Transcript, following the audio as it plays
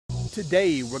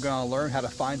Today we're going to learn how to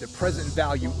find the present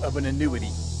value of an annuity.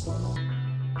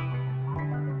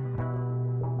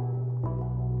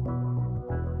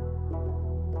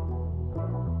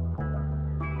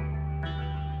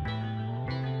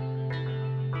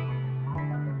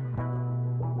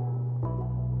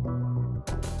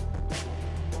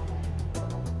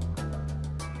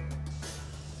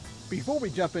 Before we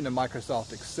jump into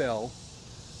Microsoft Excel,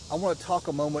 I want to talk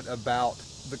a moment about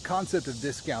the concept of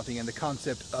discounting and the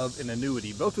concept of an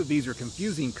annuity. Both of these are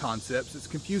confusing concepts. It's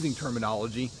confusing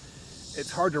terminology.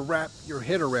 It's hard to wrap your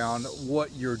head around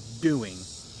what you're doing.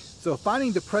 So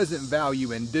finding the present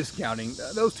value and discounting,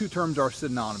 those two terms are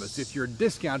synonymous. If you're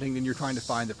discounting, then you're trying to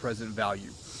find the present value.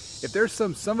 If there's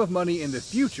some sum of money in the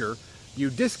future,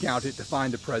 you discount it to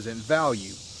find the present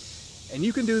value. And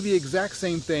you can do the exact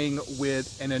same thing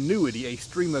with an annuity, a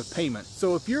stream of payments.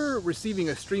 So if you're receiving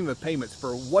a stream of payments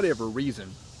for whatever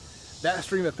reason, that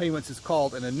stream of payments is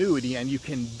called an annuity, and you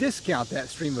can discount that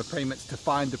stream of payments to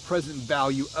find the present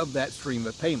value of that stream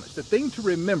of payments. The thing to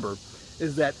remember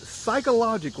is that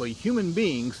psychologically, human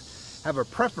beings have a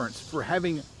preference for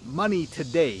having money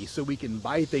today so we can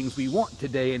buy things we want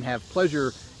today and have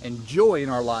pleasure and joy in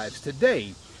our lives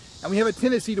today. And we have a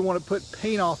tendency to want to put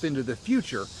pain off into the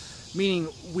future. Meaning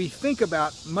we think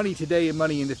about money today and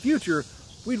money in the future,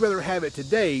 we'd rather have it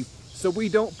today, so we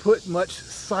don't put much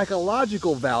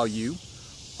psychological value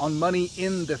on money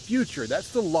in the future.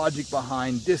 That's the logic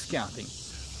behind discounting.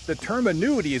 The term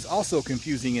annuity is also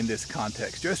confusing in this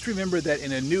context. Just remember that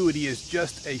an annuity is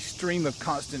just a stream of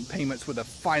constant payments with a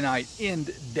finite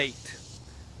end date.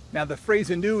 Now the phrase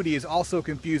annuity is also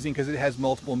confusing because it has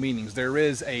multiple meanings. There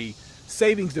is a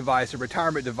savings device, a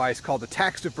retirement device called the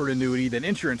tax-deferred annuity that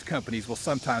insurance companies will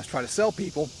sometimes try to sell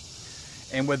people.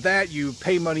 And with that, you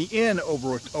pay money in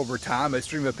over time, a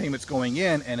stream of payments going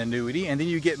in, an annuity, and then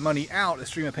you get money out, a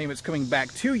stream of payments coming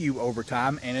back to you over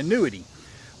time, an annuity.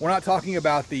 We're not talking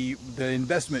about the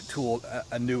investment tool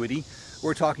annuity.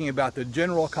 We're talking about the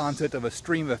general concept of a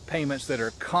stream of payments that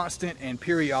are constant and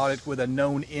periodic with a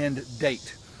known end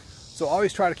date. So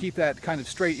always try to keep that kind of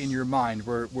straight in your mind.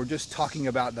 We're just talking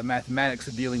about the mathematics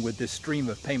of dealing with this stream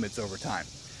of payments over time.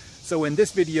 So in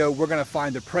this video, we're going to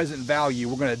find the present value.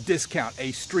 We're going to discount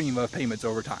a stream of payments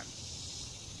over time.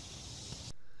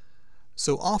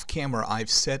 So off camera, I've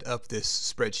set up this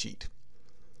spreadsheet.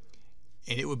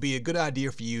 And it would be a good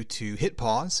idea for you to hit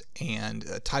pause and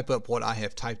type up what I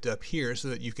have typed up here so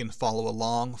that you can follow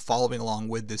along. Following along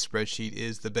with this spreadsheet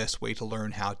is the best way to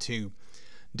learn how to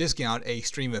discount a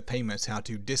stream of payments, how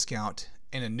to discount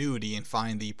an annuity and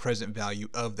find the present value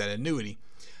of that annuity.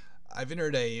 I've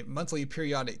entered a monthly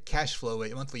periodic cash flow,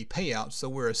 a monthly payout, so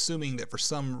we're assuming that for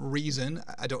some reason,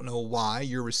 I don't know why,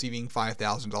 you're receiving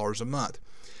 $5,000 a month.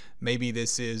 Maybe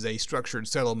this is a structured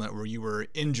settlement where you were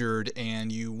injured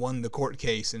and you won the court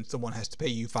case and someone has to pay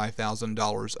you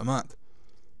 $5,000 a month.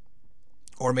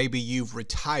 Or maybe you've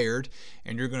retired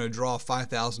and you're going to draw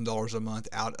 $5,000 a month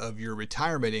out of your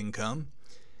retirement income,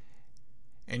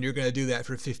 and you're going to do that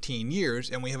for 15 years,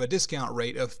 and we have a discount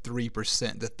rate of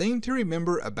 3%. The thing to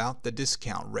remember about the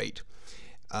discount rate,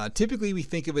 typically we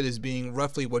think of it as being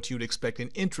roughly what you would expect an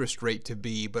interest rate to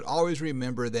be, but always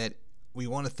remember that we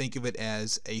want to think of it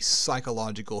as a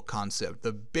psychological concept.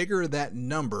 The bigger that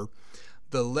number,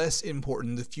 the less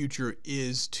important the future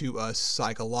is to us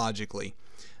psychologically.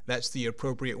 That's the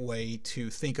appropriate way to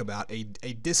think about a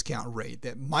discount rate.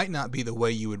 That might not be the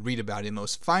way you would read about in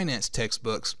most finance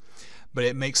textbooks, but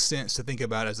it makes sense to think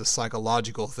about it as a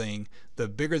psychological thing. The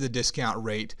bigger the discount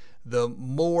rate, the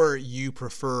more you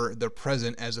prefer the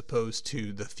present as opposed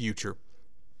to the future.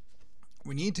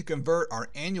 We need to convert our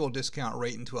annual discount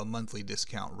rate into a monthly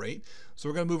discount rate. So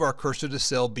we're going to move our cursor to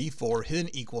cell B4, hit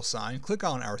an equal sign, click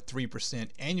on our 3%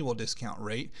 annual discount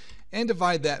rate, and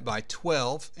divide that by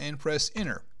 12 and press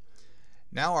enter.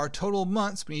 Now our total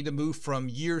months, we need to move from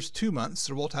years to months,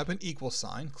 so we'll type an equal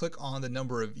sign, click on the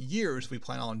number of years we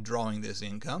plan on drawing this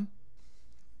income,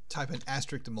 type an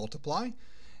asterisk to multiply,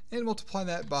 and multiply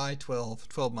that by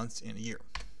 12 months in a year.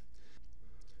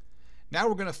 Now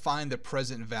we're going to find the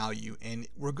present value, and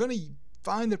we're going to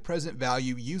find the present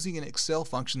value using an Excel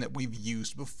function that we've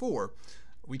used before.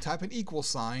 We type an equal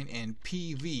sign and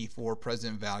PV for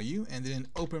present value, and then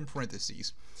open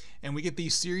parentheses. And we get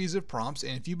these series of prompts,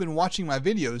 and if you've been watching my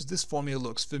videos, this formula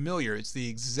looks familiar. It's the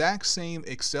exact same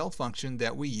Excel function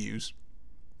that we use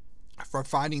for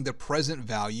finding the present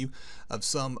value of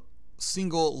some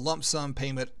single lump sum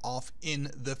payment off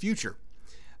in the future.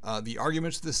 The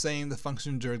arguments are the same, the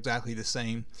functions are exactly the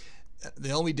same.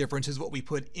 The only difference is what we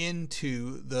put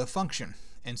into the function.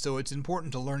 And so it's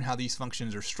important to learn how these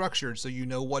functions are structured so you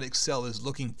know what Excel is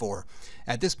looking for.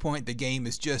 At this point, the game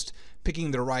is just picking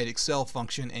the right Excel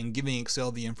function and giving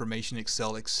Excel the information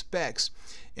Excel expects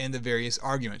in the various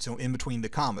arguments, so in between the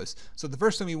commas. So the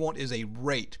first thing we want is a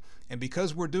rate. And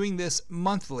because we're doing this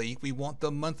monthly, we want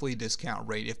the monthly discount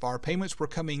rate. If our payments were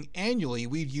coming annually,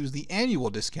 we'd use the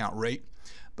annual discount rate.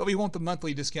 But we want the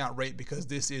monthly discount rate because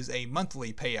this is a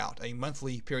monthly payout, a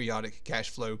monthly periodic cash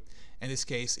flow. In this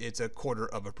case, it's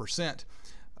 0.25%.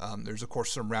 There's, of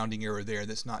course, some rounding error there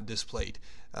that's not displayed.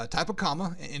 Type a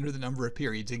comma and enter the number of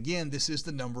periods. Again, this is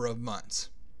the number of months,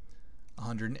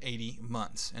 180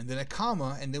 months. And then a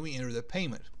comma, and then we enter the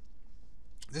payment.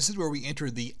 This is where we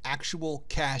enter the actual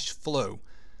cash flow.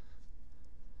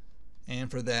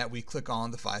 And for that, we click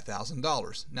on the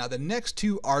 $5,000. Now, the next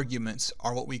two arguments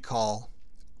are what we call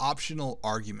optional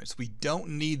arguments. We don't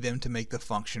need them to make the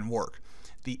function work.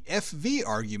 The FV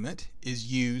argument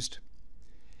is used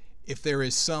if there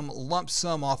is some lump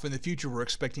sum off in the future we're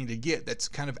expecting to get that's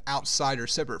kind of outside or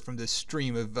separate from this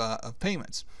stream of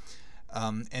payments.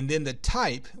 And then the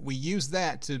type, we use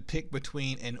that to pick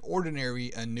between an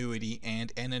ordinary annuity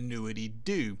and an annuity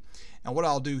due. And what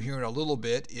I'll do here in a little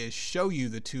bit is show you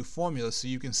the two formulas so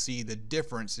you can see the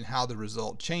difference in how the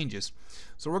result changes.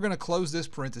 So we're going to close this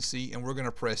parenthesis and we're going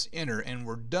to press enter and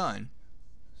we're done.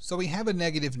 So we have a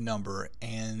negative number,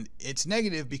 and it's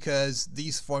negative because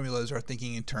these formulas are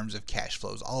thinking in terms of cash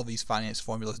flows. All of these finance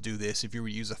formulas do this. If you were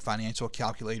to use a financial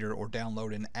calculator or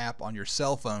download an app on your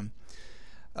cell phone,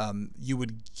 you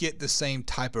would get the same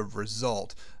type of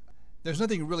result. There's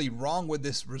nothing really wrong with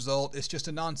this result. It's just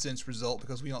a nonsense result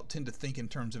because we don't tend to think in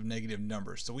terms of negative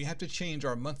numbers. So we have to change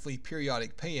our monthly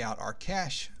periodic payout, our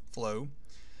cash flow,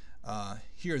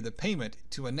 here the payment,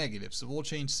 to a negative. So we'll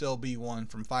change cell B1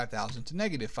 from 5,000 to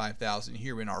negative 5,000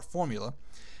 here in our formula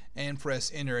and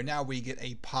press enter, and now we get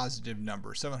a positive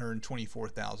number,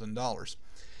 $724,000.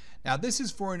 Now this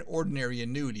is for an ordinary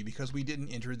annuity because we didn't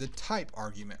enter the type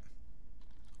argument.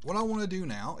 What I want to do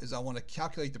now is I want to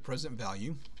calculate the present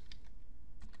value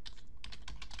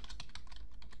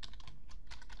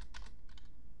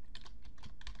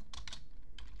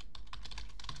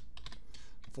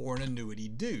for an annuity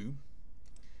due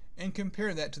and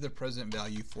compare that to the present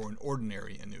value for an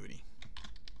ordinary annuity,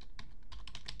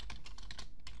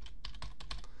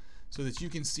 so that you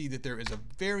can see that there is a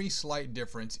very slight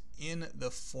difference in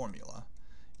the formula,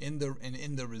 in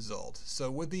the result. So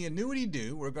with the annuity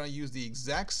due, we're going to use the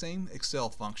exact same Excel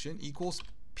function, equals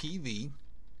PV.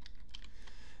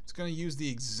 It's going to use the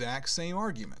exact same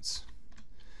arguments.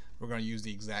 We're going to use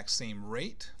the exact same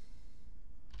rate,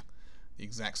 the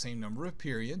exact same number of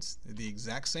periods, the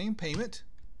exact same payment,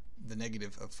 the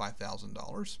negative of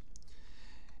 $5,000.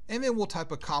 And then we'll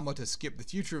type a comma to skip the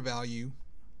future value.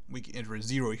 We can enter a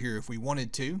 0 here if we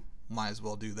wanted to. Might as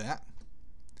well do that.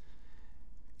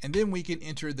 And then we can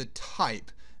enter the type.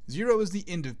 0 is the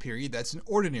end of period, that's an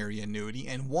ordinary annuity,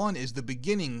 and 1 is the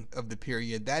beginning of the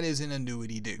period, that is an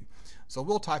annuity due. So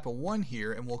we'll type a 1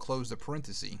 here and we'll close the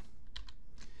parenthesis.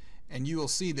 And you will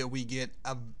see that we get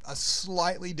a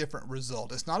slightly different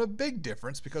result. It's not a big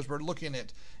difference because we're looking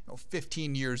at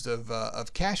 15 years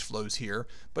of cash flows here,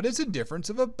 but it's a difference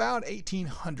of about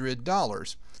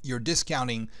 $1,800. You're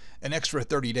discounting an extra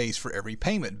 30 days for every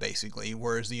payment basically,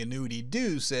 whereas the annuity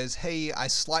due says, hey, I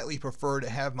slightly prefer to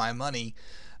have my money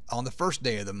on the first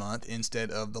day of the month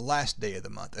instead of the last day of the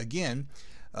month. Again,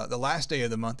 the last day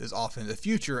of the month is off in the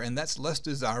future, and that's less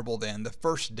desirable than the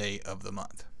first day of the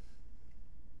month.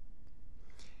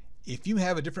 If you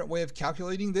have a different way of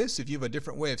calculating this, if you have a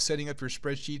different way of setting up your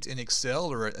spreadsheets in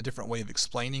Excel, or a different way of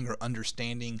explaining or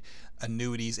understanding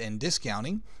annuities and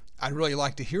discounting, I'd really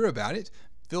like to hear about it.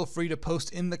 Feel free to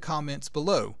post in the comments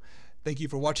below. Thank you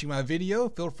for watching my video.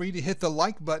 Feel free to hit the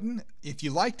like button if you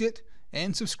liked it,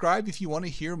 and subscribe if you want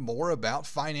to hear more about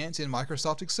finance in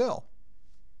Microsoft Excel.